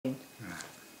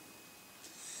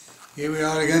Here we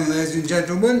are again, ladies and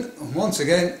gentlemen, and once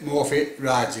again Morphy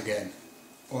rides again.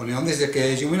 Only on this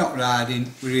occasion we're not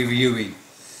riding, we're reviewing.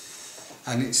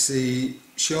 And it's the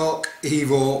Shark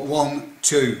Evo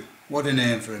 1-2. What a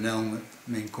name for an helmet,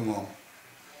 I mean, come on.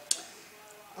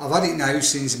 I've had it now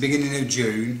since the beginning of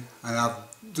June and I've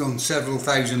done several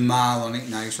thousand miles on it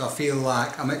now, so I feel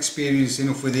like I'm experienced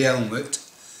enough with the helmet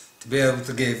to be able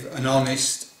to give an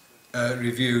honest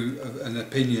review, an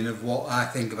opinion of what I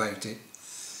think about it.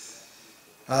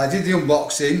 I did the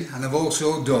unboxing and I've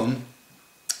also done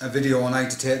a video on how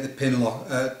to take the pin lock,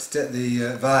 to take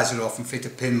the visor off and fit a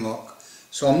pin lock.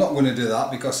 So I'm not going to do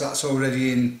that because that's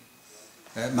already in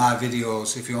my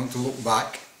videos. If you want to look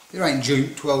back, they're in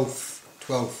June 12th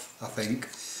I think,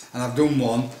 and I've done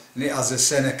one and it has a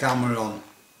center camera on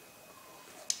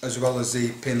as well as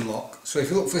the pin lock. So if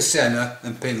you look for center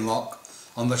and pin lock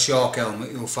on the Shark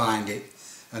helmet, you'll find it,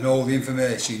 and all the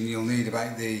information you'll need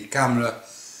about the camera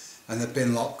and the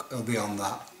pin lock will be on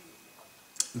that.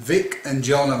 Vic and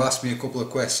John have asked me a couple of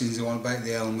questions about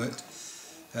the helmet.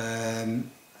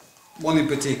 One in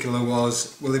particular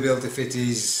was, will he be able to fit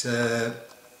his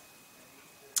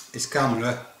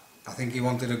camera? I think he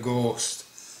wanted a ghost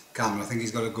camera. I think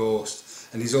he's got a ghost,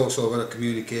 and he's also got a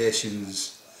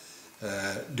communications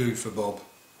do for Bob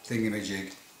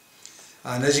thingamajig.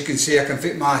 And as you can see, I can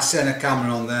fit my center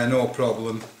camera on there, no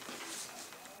problem.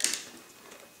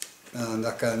 And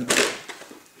I can,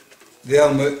 the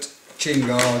helmet chin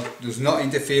guard does not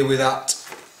interfere with that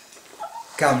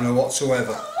camera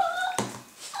whatsoever.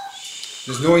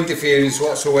 There's no interference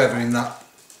whatsoever in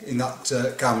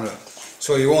that camera,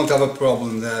 so you won't have a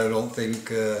problem there. I don't think.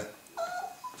 I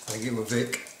think it was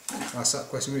Vic. Asked that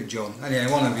question with John. Anyway,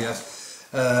 one of you.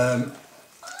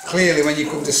 Clearly, when you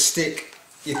come to stick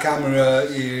your camera,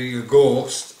 your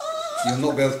ghost, you'll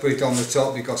not be able to put it on the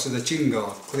top because of the chin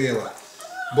guard. Clearly.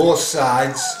 Both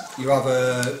sides you have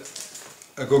a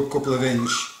good couple of inch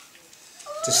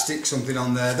to stick something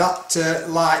on there. That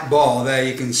light bar there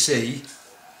you can see,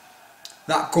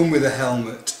 that come with a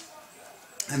helmet,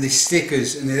 and the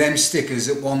stickers, and them stickers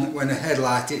that when a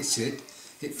headlight hits it,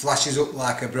 it flashes up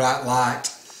like a bright light,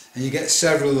 and you get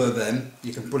several of them.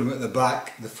 You can put them at the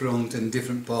back, the front and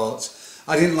different parts.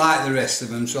 I didn't like the rest of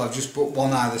them, so I've just put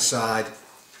one either side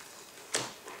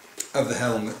of the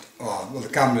helmet. Oh, well, the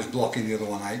camera's blocking the other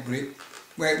one out,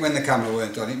 but when the camera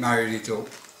weren't on, it married it up,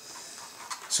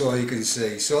 so you can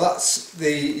see. So that's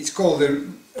it's called the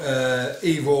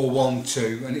Evo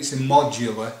 1-2, and it's a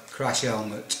modular crash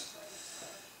helmet,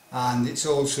 and it's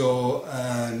also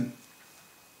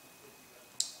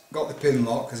got the pin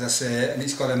lock, as I say, and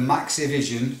it's got a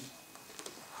Maxivision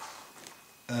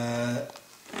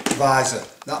visor.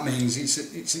 That means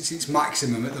it's its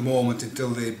maximum at the moment until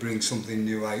they bring something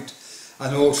new out.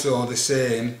 And also the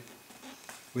same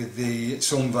with the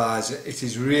sun visor. It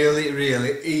is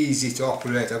really easy to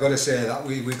operate. I've got to say that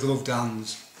with gloved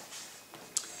hands.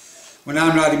 When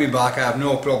I'm riding my bike, I have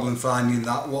no problem finding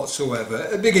that whatsoever.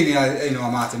 At the beginning, I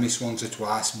might have missed once or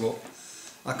twice, but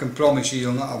I can promise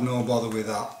you'll not have no bother with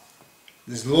that.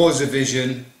 There's loads of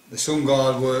vision. The sun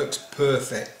guard works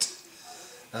perfect.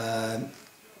 I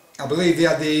believe they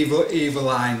had the Eva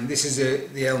line. This is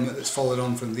the helmet that's followed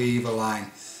on from the Eva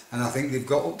line, and I think they've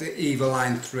got up to Eva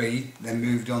line 3, then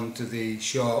moved on to the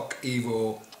Shark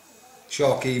Evo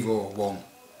 1.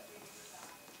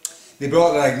 They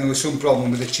brought that out and there was some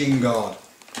problem with the chin guard,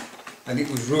 and it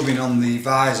was rubbing on the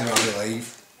visor, I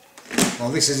believe. Well,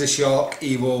 this is a Shark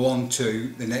Evo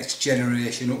 1-2, the next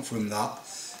generation up from that,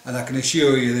 and I can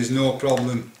assure you there's no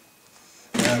problem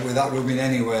with that rubbing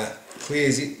anywhere.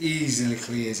 Clears it, easily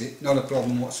clears it, not a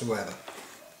problem whatsoever.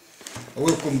 I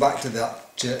will come back to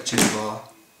that chin bar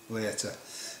later.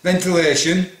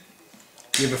 Ventilation,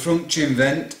 you have a front chin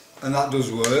vent, and that does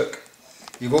work.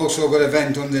 You've also got a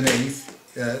vent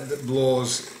underneath that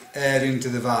blows air into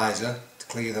the visor to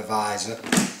clear the visor.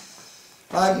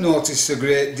 I haven't noticed a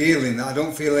great deal in that. I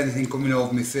don't feel anything coming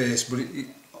over my face, but it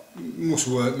must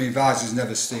work. My visor's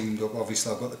never steamed up.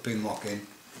 Obviously I've got the pin lock in.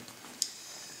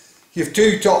 You have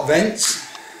two top vents,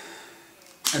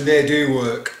 and they do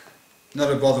work,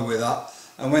 not a bother with that.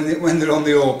 And when they're on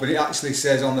the open, it actually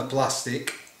says on the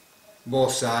plastic,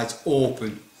 both sides,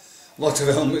 open. A lot of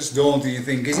helmets don't, and you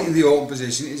think, is it in the open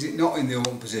position, is it not in the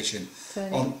open position?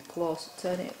 Turn it close,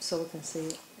 turn it so we can see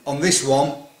it. On this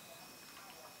one,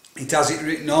 it has it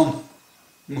written on,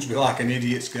 it must be like an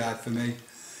idiot's guide for me,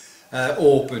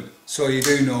 open. So you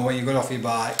do know when you get off your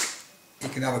bike, you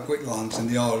can have a quick glance and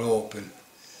they are open.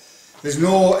 There's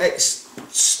no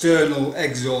external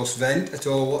exhaust vent at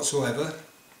all whatsoever.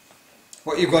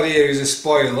 What you've got here is a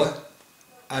spoiler,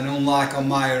 and unlike on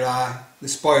my Rai, the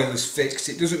spoiler's fixed,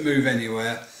 it doesn't move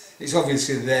anywhere. It's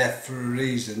obviously there for a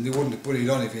reason. They wouldn't have put it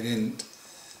on if it didn't.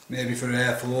 Maybe for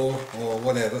airflow or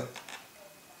whatever.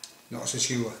 Not so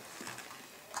sure.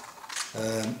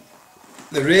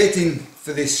 The rating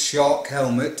for this Shark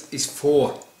helmet is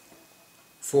 4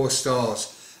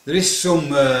 stars. There is some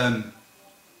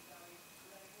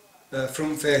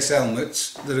front face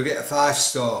helmets that'll get a 5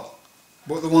 star,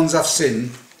 but the ones I've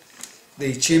seen,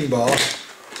 the chin bar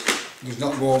does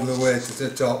not go over the way to the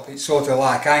top. It sort of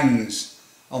like hangs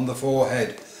on the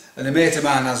forehead, and a mate of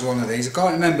mine has one of these. I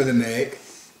can't remember the make,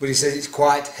 but he says it's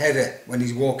quite heavy when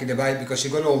he's walking about because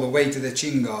you've got all the weight of the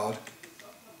chin guard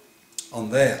on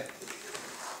there.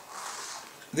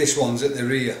 This one's at the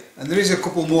rear, and there is a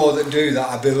couple more that do that,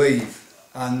 I believe,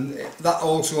 and that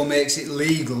also makes it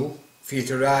legal for you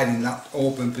to ride in that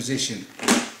open position.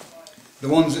 The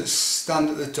ones that stand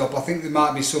at the top, I think there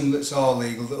might be some that are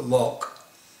legal that lock,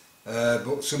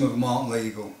 but some of them aren't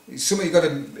legal. It's something you've got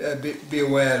to be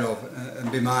aware of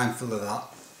and be mindful of that.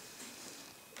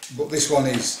 But this one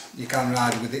is, you can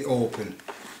ride with it open.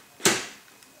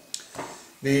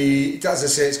 As I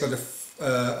say, it's got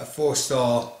a 4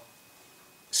 star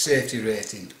safety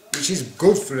rating, which is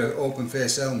good for an open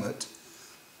face helmet.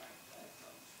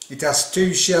 It has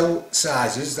 2 shell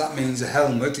sizes. That means the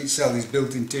helmet itself is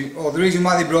built in 2. Oh, the reason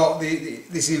why they brought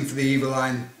this in for the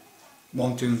Evoline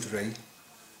 1, 2 and 3,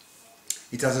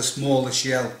 it has a smaller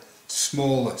shell,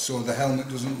 smaller, so the helmet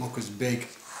doesn't look as big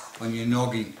on your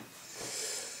noggin.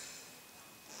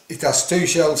 It has 2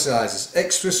 shell sizes,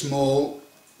 extra small,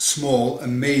 small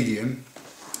and medium.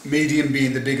 Medium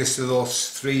being the biggest of those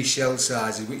 3 shell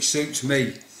sizes, which suits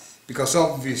me, because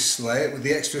obviously with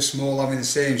the extra small having the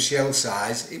same shell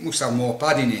size, it must have more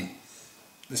padding in.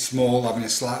 The small having a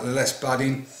slightly less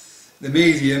padding, the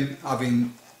medium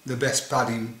having the best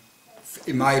padding,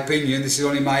 in my opinion. This is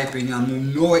only my opinion,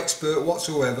 I'm no expert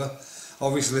whatsoever.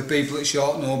 Obviously people at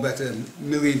Shark know better, a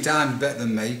million times better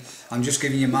than me. I'm just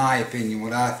giving you my opinion,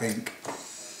 what I think.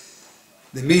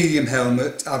 The medium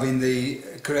helmet having the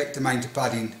correct amount of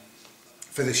padding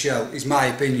for the shell is my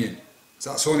opinion. So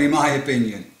that's only my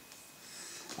opinion.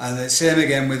 And the same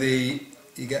again with you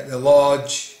get the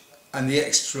large and the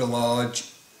extra large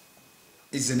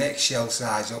is the next shell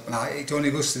size up. Now it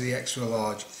only goes to the extra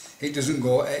large. It doesn't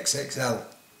go XXL.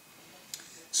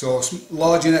 So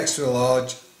large and extra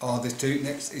large are the two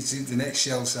next. It's the next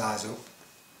shell size up.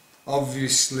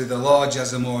 Obviously the large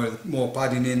has a more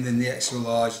padding in than the extra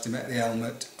large to make the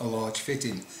helmet a large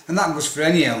fitting, and that goes for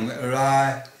any helmet,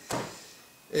 Arai,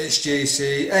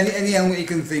 HJC, any helmet you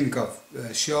can think of,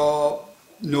 Sharp,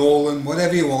 Nolan,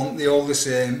 whatever you want, they're all the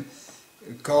same.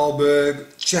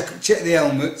 Carlberg, check the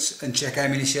helmets and check how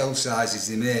many shell sizes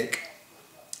they make,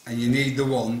 and you need the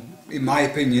one, in my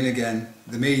opinion again,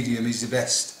 the medium is the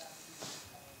best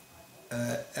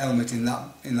helmet in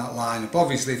that lineup.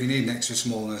 Obviously if you need an extra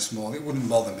small and a small, it wouldn't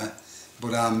bother me,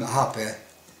 but I'm happy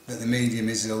that the medium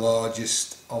is the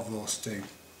largest of those 2.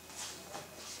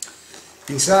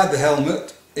 Inside the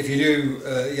helmet, if you do,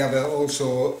 you have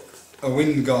also a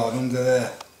wind guard under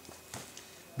there.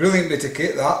 Brilliant bit of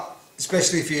kit that,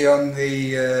 especially if you're on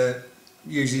the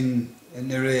using a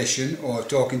narration or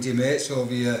talking to your mates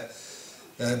over your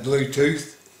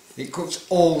Bluetooth. It cuts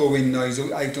all the wind noise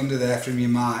out under there from your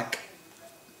mic.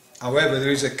 However, there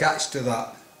is a catch to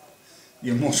that.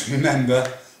 You must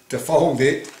remember to fold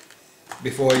it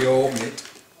before you open it.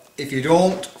 If you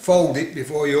don't fold it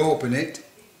before you open it,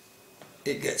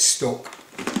 it gets stuck.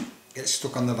 It gets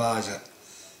stuck on the visor.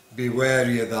 Be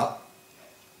wary of that,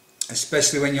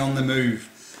 especially when you're on the move.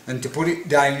 And to put it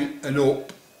down and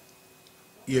up,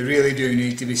 you really do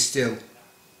need to be still,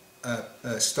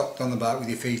 stopped on the back with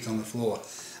your feet on the floor.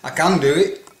 I can do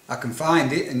it. I can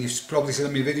find it, and you've probably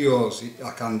seen my videos.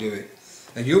 I can do it,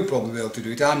 and you'll probably be able to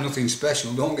do it. I'm nothing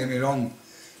special, don't get me wrong,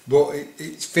 but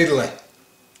it's fiddly,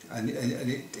 and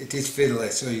it is fiddly,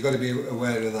 so you've got to be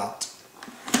aware of that.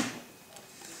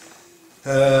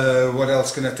 What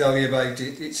else can I tell you about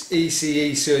it? It's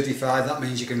ECE certified. That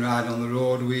means you can ride on the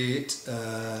road with it.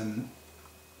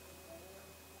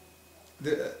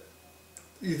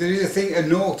 There is a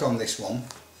note on this one.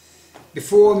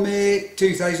 Before May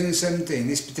 2017,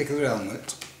 this particular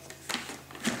helmet,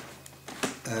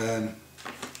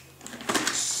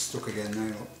 stuck again now,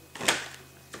 look.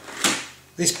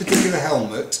 This particular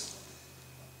helmet,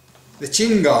 the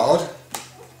chin guard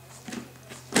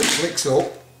that flicks up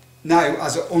now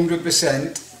has a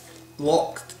 100%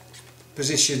 locked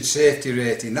position safety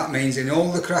rating. That means in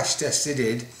all the crash tests they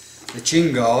did, the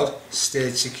chin guard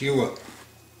stayed secure.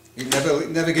 It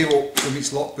never gave up from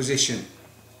its locked position.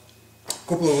 A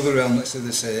couple of other helmets are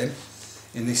the same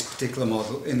in this particular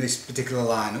model, in this particular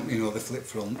lineup, you know, the flip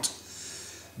front.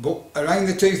 But around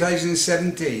the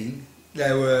 2017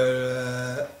 there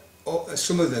were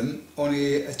some of them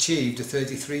only achieved a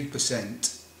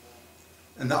 33%,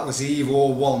 and that was the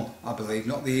Evo 1, I believe,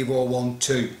 not the Evo 1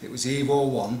 2, it was Evo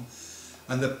 1,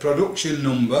 and the production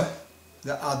number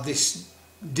that had this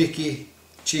dicky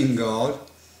chin guard,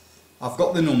 I've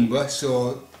got the number,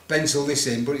 so pencil this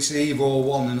in, but it's the Evo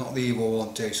 1 and not the Evo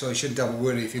 1 2, so you shouldn't have a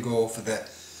worry if you go for the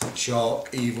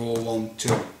Shark Evo 1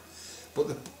 2.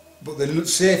 But the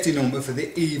safety number for the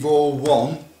Evo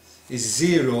 1 is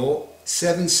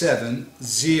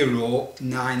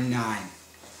 077099.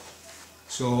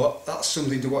 So that's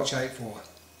something to watch out for.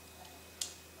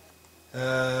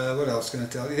 What else can I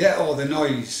tell you? Yeah, oh, the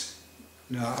noise.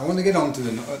 No, I want to get on to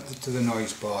the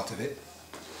noise part of it.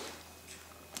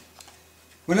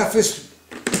 When I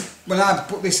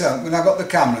put this out, when I got the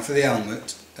camera for the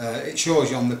helmet, it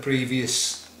shows you on the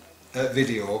previous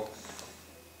video,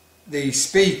 the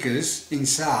speakers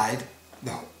inside,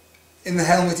 no, in the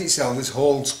helmet itself there's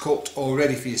holes cut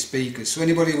already for your speakers, so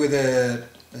anybody with a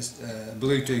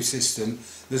Bluetooth system,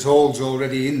 there's holes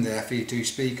already in there for your two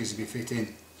speakers to be fit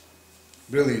in.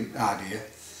 Brilliant idea.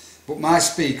 But my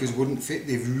speakers wouldn't fit,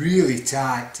 they're really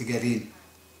tight to get in.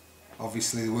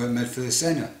 Obviously they weren't made for the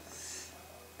centre.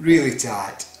 Really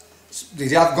tight. They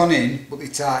have gone in, but they're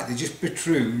tight, they just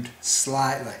protrude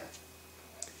slightly.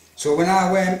 So when I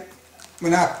wear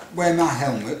my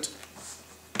helmet,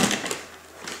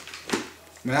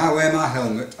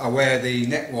 I wear the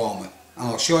neck warmer, and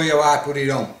I'll show you how I put it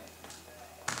on.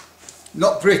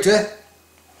 Not pretty,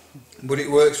 but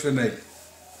it works for me.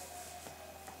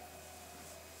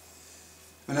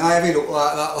 And I have it up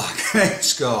like that, like an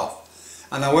headscarf,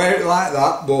 and I wear it like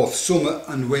that both summer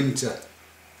and winter.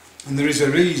 And there is a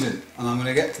reason, and I'm going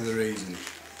to get to the reason.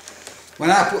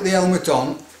 When I put the helmet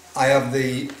on, I have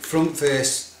the front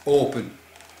face open.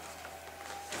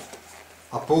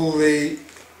 I pull the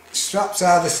straps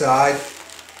either side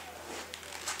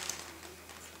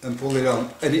and pull it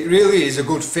on, and it really is a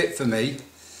good fit for me,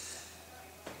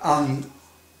 and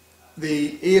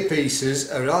the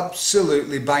earpieces are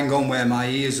absolutely bang on where my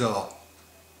ears are.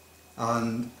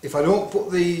 And if I don't put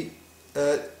the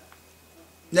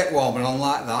neck warmer on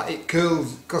like that, it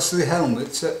curls, because the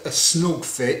helmet's a snug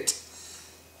fit.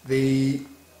 The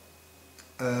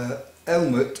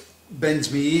helmet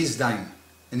bends my ears down,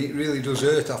 and it really does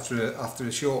hurt after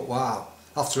a short while.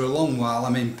 After a long while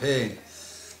I'm in pain,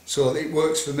 so it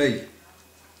works for me.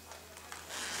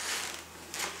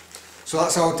 So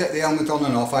that's how I take the helmet on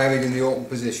and off. I have it in the open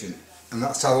position, and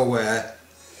that's how I wear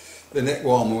the neck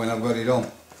warmer when I've got it on.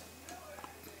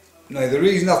 Now the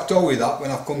reason I've told you that,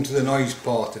 when I've come to the noise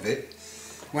part of it,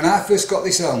 when I first got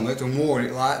this helmet and wore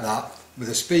it like that, with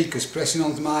the speakers pressing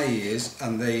onto my ears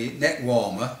and the neck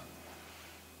warmer,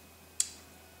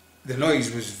 the noise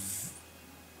was,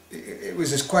 it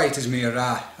was as quiet as me or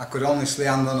I could honestly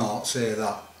hand on heart say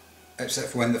that, except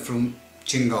for when the front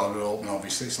chin guard were open.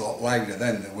 Obviously it's a lot louder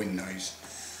than the wind noise.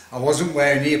 I wasn't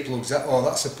wearing earplugs,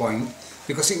 that's the point,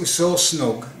 because it was so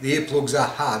snug. The earplugs I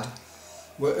had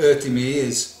were hurting my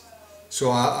ears,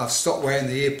 so I've stopped wearing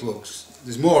the earplugs.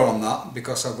 There's more on that,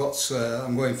 because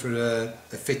I'm going for a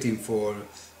fitting for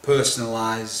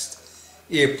personalised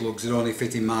earplugs that only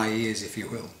fit in my ears, if you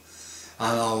will,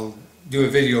 and I'll do a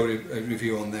video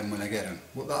review on them when I get them,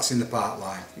 but that's in the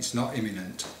pipeline, it's not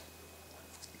imminent.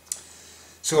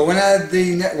 So when I had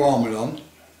the neck warmer on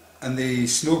and the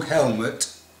snug helmet,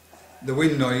 the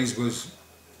wind noise was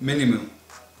minimal.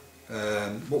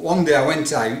 But one day I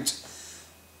went out,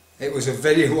 it was a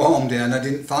very warm day and I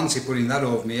didn't fancy putting that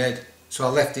over my head, so I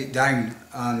left it down,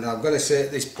 and I've got to say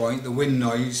at this point the wind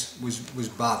noise was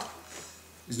bad.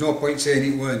 There's no point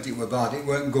saying it were bad, it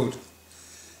weren't good.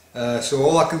 So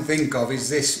all I can think of is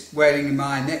this, wearing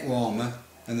my neck warmer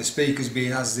and the speakers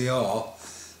being as they are.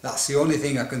 That's the only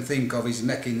thing I can think of, is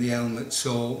making the helmet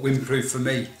so windproof for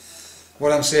me.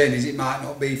 What I'm saying is it might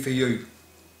not be for you,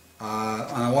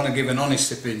 and I want to give an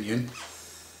honest opinion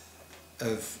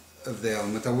of the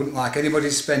helmet. I wouldn't like anybody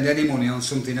to spend any money on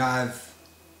something I've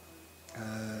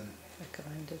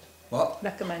recommended. What?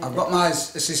 Recommended. I've got my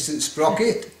assistant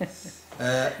sprocket.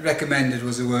 Recommended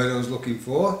was the word I was looking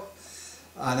for.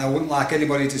 And I wouldn't like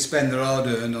anybody to spend their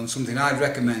hard-earned on something I'd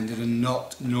recommended and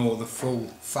not know the full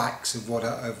facts of what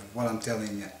I'm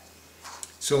telling you.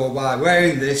 So by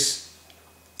wearing this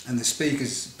and the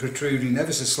speakers protruding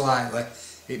ever so slightly,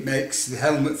 it makes the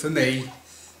helmet for me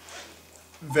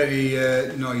very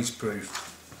noise-proof.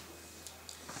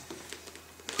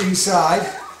 Inside,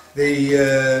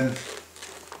 the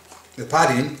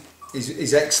padding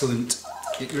is excellent.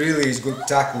 It really is good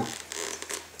tackle,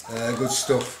 good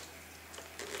stuff.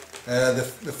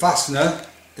 The fastener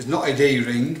It's not a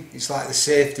D-ring, it's like the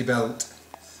safety belt.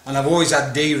 And I've always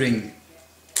had D-ring.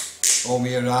 All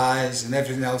my eyes and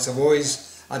everything else, I've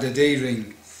always had a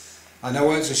D-ring. And I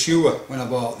weren't so sure when I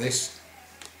bought this.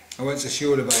 I weren't so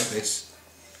sure about this.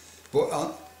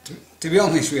 But to be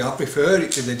honest with you, I prefer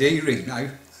it to the D-ring now.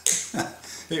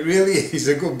 It really is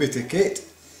a good bit of kit.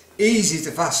 Easy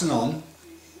to fasten on,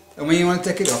 and when you want to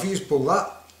take it off, you just pull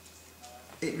that.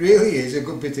 It really is a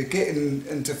good bit of kit,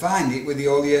 and to find it with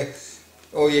all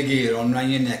your gear on around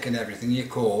your neck and everything, your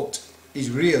coat, is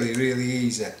really, really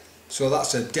easy. So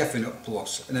that's a definite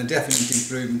plus and a definite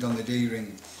improvement on the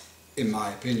D-ring, in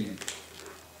my opinion.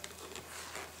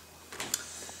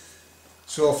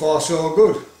 So far so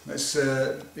good. Let's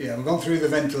yeah, we've gone through the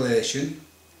ventilation,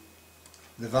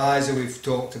 the visor we've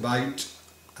talked about,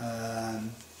 the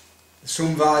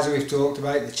sun visor we've talked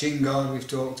about, the chin guard we've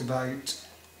talked about,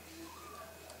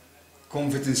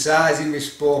 comfort and sizing we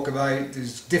spoke about.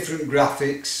 There's different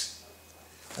graphics.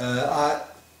 I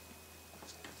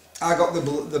got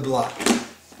the black,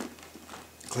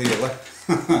 clearly.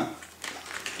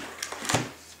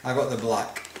 I got the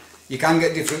black. You can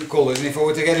get different colours, and if I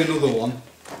were to get another one,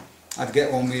 I'd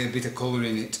get one with a bit of colour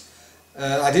in it.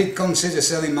 I did consider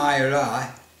selling my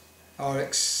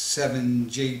RX-7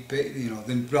 GP, you know,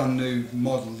 the brand new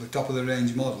model, the top of the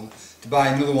range model, to buy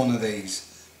another one of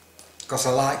these, because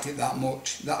I liked it that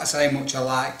much. That's how much I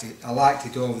liked it. I liked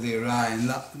it over the Arai, and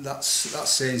that's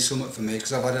saying something for me,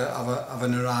 because I've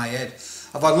an Arai head.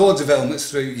 I've had loads of helmets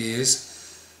through years.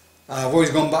 I've always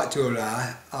gone back to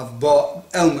Arai. I've bought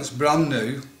helmets brand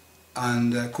new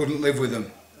and couldn't live with them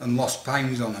and lost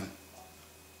pounds on them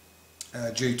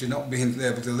due to not being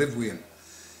able to live with them.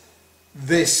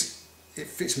 This, it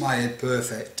fits my head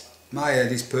perfect. My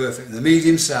head is perfect. The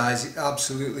medium size is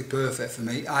absolutely perfect for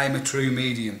me. I am a true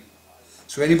medium.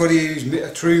 So anybody who's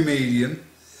a true medium,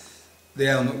 the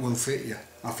helmet will fit you,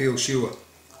 I feel sure.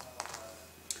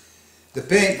 The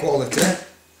paint quality,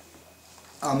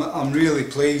 I'm really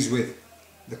pleased with.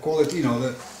 The quality, you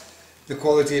know, the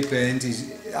quality of paint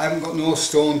is, I haven't got no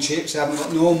stone chips, I haven't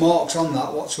got no marks on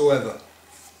that whatsoever.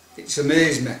 It's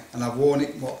amazed me, and I've worn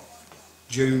it, what,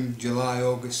 June, July,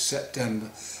 August, September.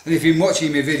 And if you've been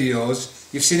watching my videos,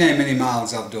 you've seen how many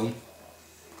miles I've done.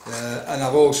 And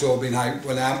I've also been out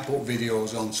when I haven't put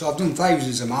videos on. So I've done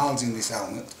thousands of miles in this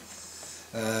helmet,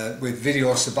 with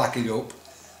videos to back it up.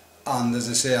 And as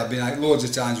I say, I've been out loads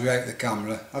of times without the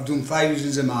camera. I've done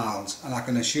thousands of miles, and I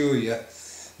can assure you,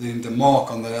 the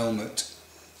mark on the helmet,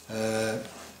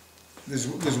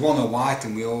 there's one of white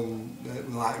and we all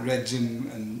like reds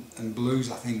and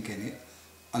blues, I think, in it,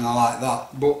 and I like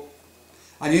that. But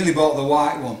I nearly bought the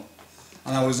white one,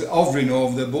 and I was hovering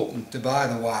over the button to buy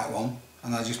the white one,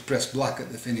 and I just pressed black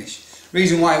at the finish.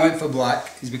 Reason why I went for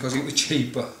black is because it was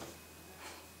cheaper.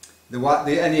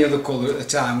 Any other colour at the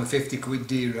time were 50 quid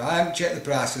dearer. I haven't checked the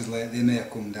prices lately, they may have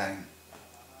come down.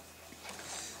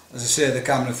 As I say, the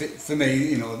camera fit, for me,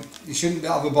 you know, you shouldn't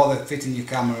have a bother fitting your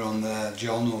camera on there,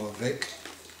 John or Vic.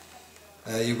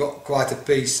 You've got quite a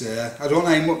piece there. I don't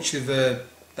know how much of a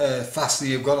fastener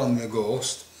you've got on the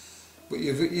Ghost, but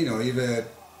you've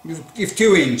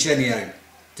 2 inch anyhow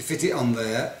to fit it on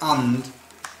there, and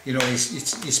you know your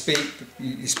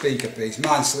speaker piece.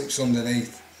 Mine slips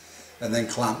underneath and then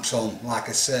clamps on like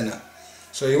a Senna.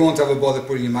 So you won't have a bother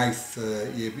putting your mouth,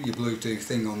 your Bluetooth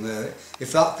thing on there.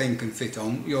 If that thing can fit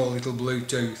on, your little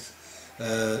Bluetooth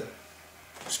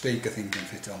speaker thing can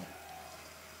fit on.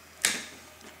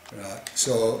 Right,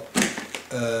 so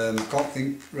I can't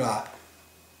think, right.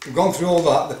 We've gone through all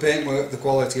that, the paintwork, the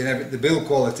quality and everything, the build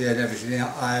quality and everything.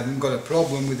 I haven't got a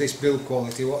problem with this build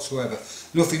quality whatsoever.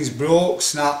 Nothing's broke,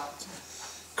 snapped,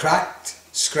 cracked,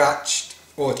 scratched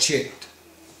or chipped,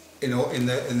 you know, in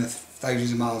the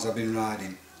thousands of miles I've been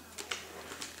riding.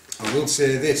 I will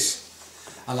say this,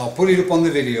 and I'll put it up on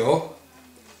the video.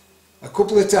 A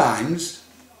couple of times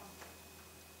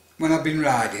when I've been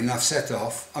riding, I've set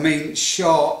off. I mean,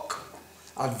 Shark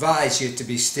advise you to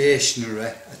be stationary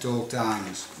at all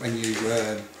times when you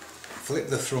flip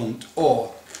the front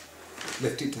or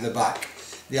lift it to the back.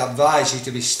 They advise you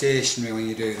to be stationary when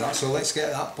you do that. So let's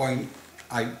get that point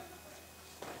out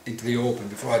into the open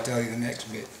before I tell you the next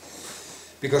bit.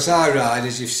 Because I ride,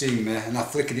 as you've seen me, and I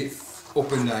flickered it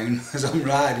up and down as I'm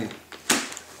riding.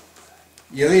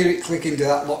 You'll hear it click into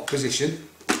that lock position.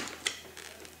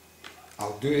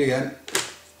 I'll do it again.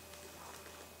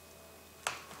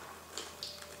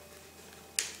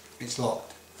 It's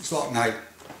locked. It's locked now.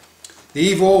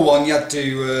 The Evo 1 you had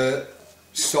to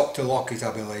stop to lock it,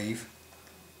 I believe.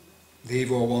 The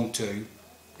Evo 1 2.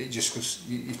 It just goes,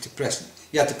 you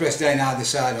had to press down either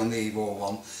side on the Evo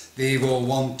 1. The Evo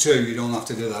 1 2 you don't have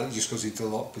to do that, it just goes into the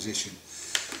lock position.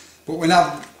 But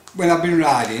when I've been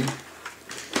riding,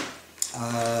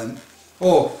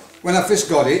 when I first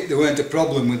got it, there weren't a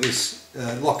problem with this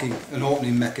locking and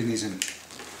opening mechanism.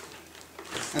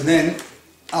 And then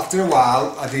after a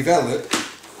while I developed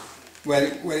where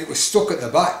it was stuck at the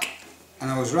back,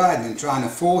 and I was riding and trying to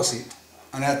force it,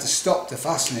 and I had to stop to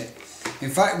fasten it. In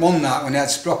fact, one night when I had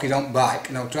sprocket on back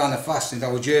and I was trying to fasten it, I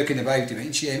was jerking about a bit,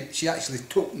 and she actually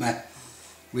took me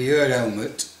with her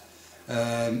helmet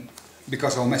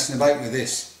because I was messing about with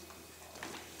this.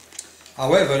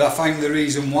 However, I found the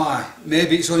reason why.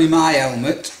 Maybe it's only my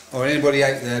helmet, or anybody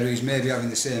out there who's maybe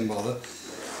having the same bother.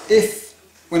 If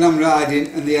when I'm riding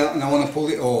and I want to pull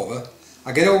it over,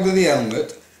 I get hold of the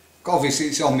helmet. Obviously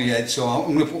it's on my head, so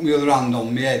I'm going to put my other hand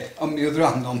on my head, and my other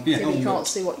hand on my helmet. You can't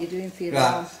see what you're doing for your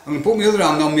right. arm. I'm going to put my other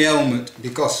hand on my helmet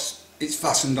because it's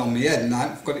fastened on my head, and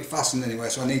I've got it fastened anyway,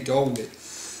 so I need to hold it.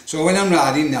 So when I'm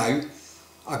riding now,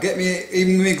 I get me,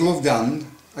 even with my gloved hand,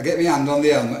 I get my hand on the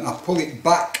helmet and I pull it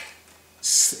back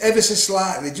ever so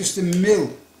slightly, just a mil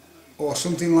or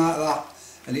something like that,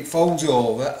 and it folds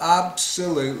over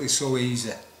absolutely so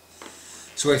easy.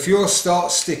 So if yours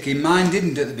starts sticking, mine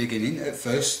didn't at the beginning at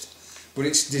first, but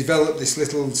it's developed this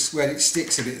little where it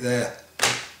sticks a bit there,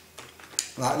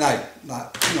 like now,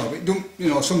 like, it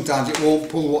don't, sometimes it won't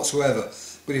pull whatsoever.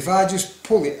 But if I just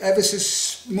pull it ever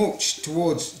so much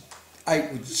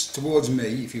outwards towards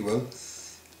me, if you will,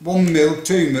 1 mil,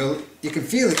 2 mil, you can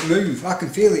feel it move. I can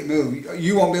feel it move.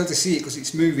 You won't be able to see it because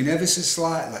it's moving ever so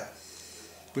slightly,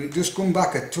 but it just comes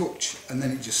back a touch and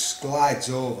then it just glides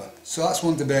over. So that's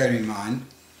one to bear in mind.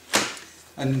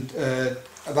 And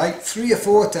about 3 or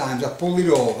 4 times I pulled it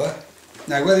over.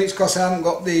 Now whether it's because I haven't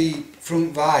got the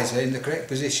front visor in the correct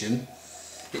position,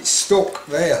 it's stuck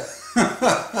there,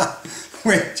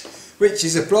 which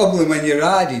is a problem when you're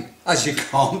riding, as you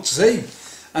can't see.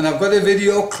 And I've got a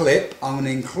video clip I'm going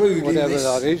to include whatever in this.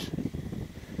 That is.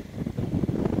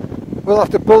 We'll have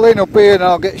to pull in up here and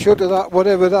I'll get shut of that,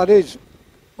 whatever that is.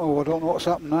 Oh, I don't know what's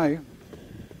happened now.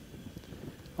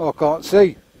 Oh, I can't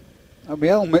see. And my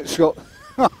helmet's got...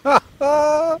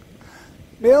 my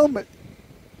helmet.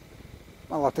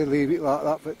 I'll have to leave it like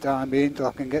that for the time being until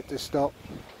I can get to stop.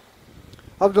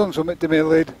 I've done something to my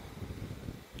lid.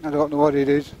 I don't know what it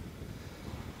is.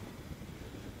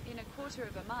 In a quarter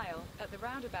of a mile, at the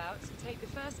roundabout, take the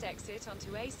first exit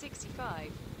onto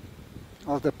A65.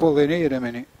 I'll have to pull in here a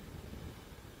minute.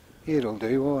 Here'll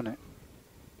do, won't it?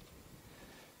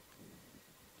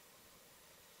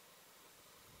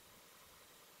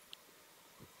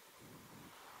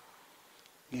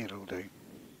 Here'll do.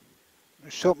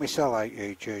 Sort myself out,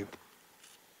 YouTube.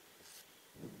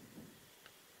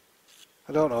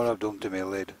 I don't know what I've done to my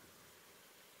lid.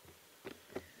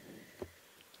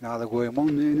 Now they're going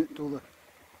one minute to the...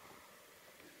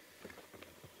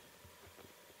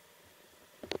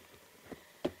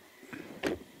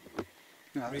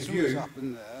 Review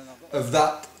of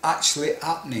that actually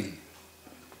happening,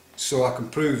 so I can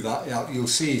prove that. You'll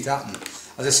see it happen.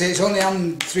 As I say, it's only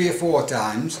happened 3 or 4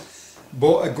 times,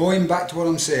 but going back to what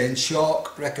I'm saying,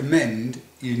 Shark recommend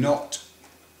you not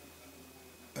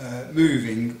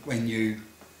moving when you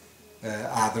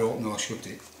either open or shut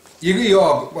it. You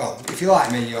are, well, if you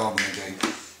like me, you are going to do,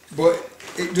 but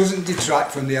it doesn't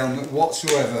detract from the helmet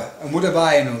whatsoever. And would I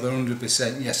buy another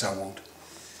 100%? Yes, I would.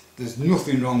 There's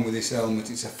nothing wrong with this helmet.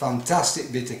 It's a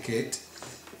fantastic bit of kit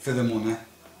for the money.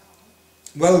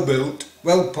 Well built,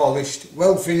 well polished,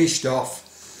 well finished off.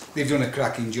 They've done a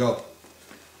cracking job.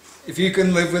 If you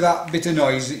can live with that bit of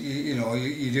noise that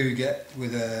you do get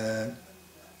with a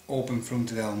open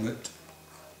fronted helmet,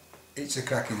 it's a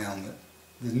cracking helmet.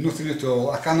 There's nothing at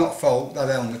all. I cannot fault that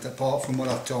helmet apart from what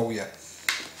I've told you.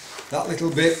 That little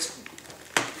bit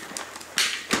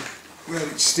where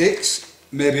it sticks,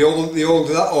 maybe the old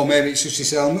of that, or maybe it's just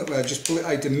this helmet where I just pull it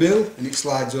out a mill and it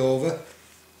slides over.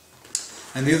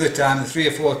 And the other time, the 3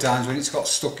 or 4 times when it's got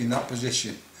stuck in that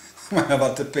position, when I've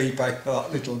had to peep out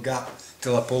that little gap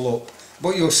till I pull up.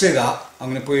 But you'll see that, I'm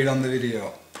going to put it on the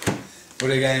video. But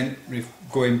again,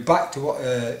 going back to what,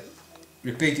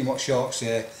 repeating what Sharks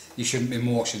say, you shouldn't be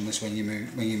motionless when you're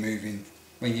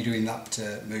doing that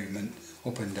movement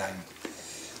up and down.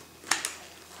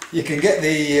 You can get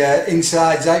the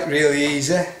insides out really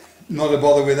easy, not a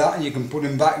bother with that, and you can put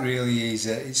them back really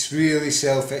easy. It's really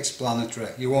self-explanatory,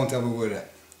 you won't have a worry.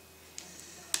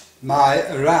 My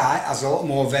right has a lot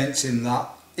more vents in that.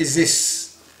 Is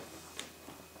this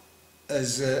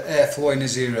as air flowing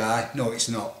as the Arai? No, it's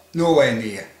not. Nowhere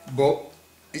near, but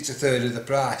it's a third of the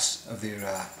price of the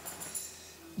Arai.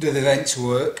 Do the vents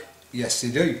work? Yes,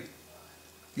 they do.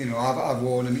 I've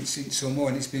worn them since summer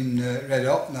and it's been red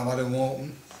hot and I've had them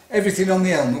open. Everything on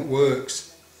the helmet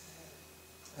works.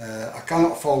 I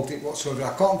cannot fault it whatsoever.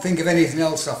 I can't think of anything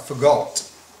else I forgot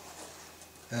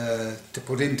to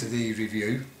put into the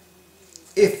review.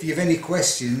 If you have any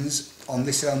questions on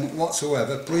this helmet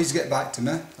whatsoever, please get back to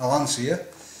me. I'll answer you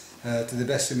to the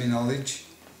best of my knowledge.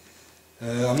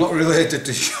 I'm not related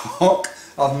to Shark.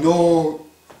 I've no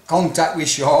contact with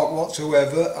Shark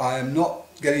whatsoever. I am not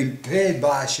getting paid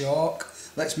by Shark.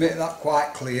 Let's make that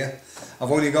quite clear.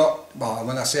 I've only got, well,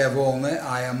 when I say I've only,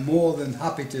 I am more than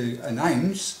happy to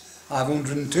announce I have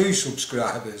 102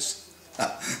 subscribers.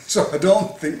 So I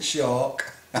don't think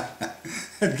Shark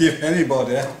would give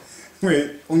anybody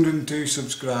with 102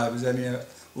 subscribers any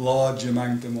large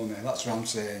amount of money. That's what I'm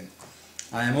saying.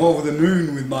 I am over the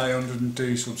moon with my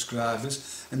 102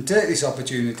 subscribers, and take this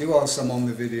opportunity whilst I'm on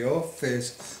the video to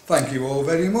thank you all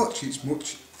very much. It's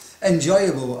much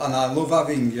enjoyable and I love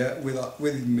having you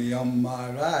with me on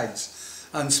my rides,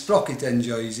 and Sprocket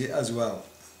enjoys it as well.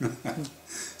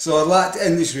 So I'd like to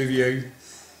end this review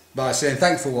by saying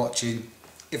thanks for watching.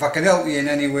 If I can help you in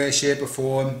any way, shape or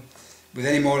form with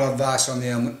any more advice on the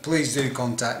helmet, please do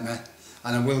contact me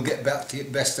and I will get back to you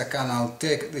best I can. I'll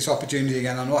take this opportunity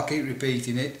again. I know I keep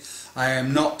repeating it. I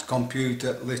am not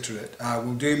computer literate. I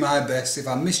will do my best. If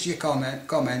I missed your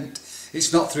comment,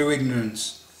 it's not through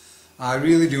ignorance. I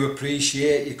really do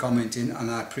appreciate you commenting, and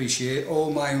I appreciate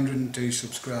all my 102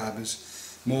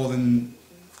 subscribers more than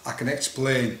I can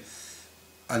explain,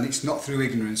 and it's not through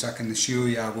ignorance. I can assure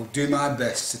you I will do my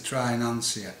best to try and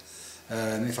answer you.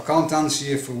 If I can't answer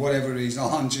you for whatever reason,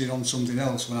 I'll answer you on something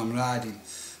else when I'm riding,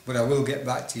 but I will get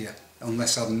back to you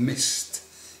unless I've missed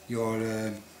your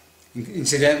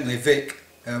incidentally Vic,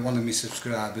 one of my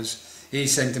subscribers, he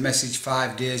sent a message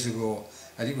 5 days ago,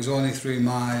 and it was only through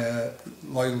my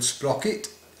loyal Sprocket.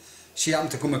 She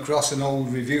happened to come across an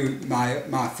old review,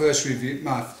 my first review,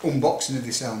 my unboxing of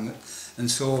this helmet,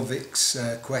 and saw Vic's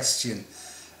question,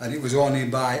 and it was only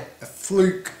by a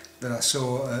fluke that I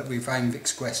saw we found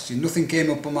Vic's question. Nothing came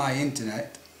up on my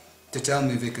internet to tell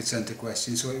me Vic had sent a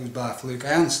question, so it was by a fluke. I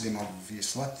answered him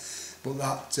obviously, but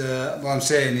that what I'm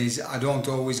saying is I don't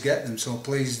always get them, so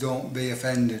please don't be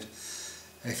offended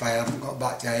if I haven't got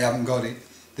back to you. I haven't got it.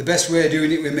 The best way of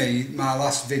doing it with me, my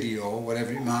last video,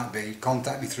 whatever it might be,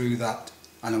 contact me through that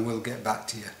and I will get back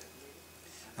to you.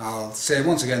 I'll say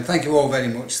once again, thank you all very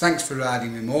much. Thanks for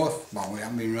riding with more. Well, we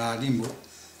haven't been riding, but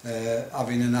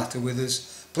having a natter with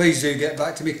us. Please do get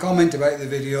back to me, comment about the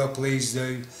video, please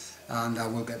do, and I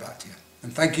will get back to you.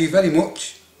 And thank you very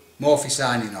much. Morphy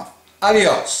signing off.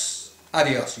 Adios.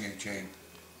 Adios, YouTube.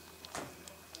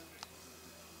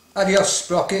 Adios,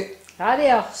 Sprocket.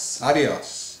 Adios.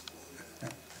 Adios.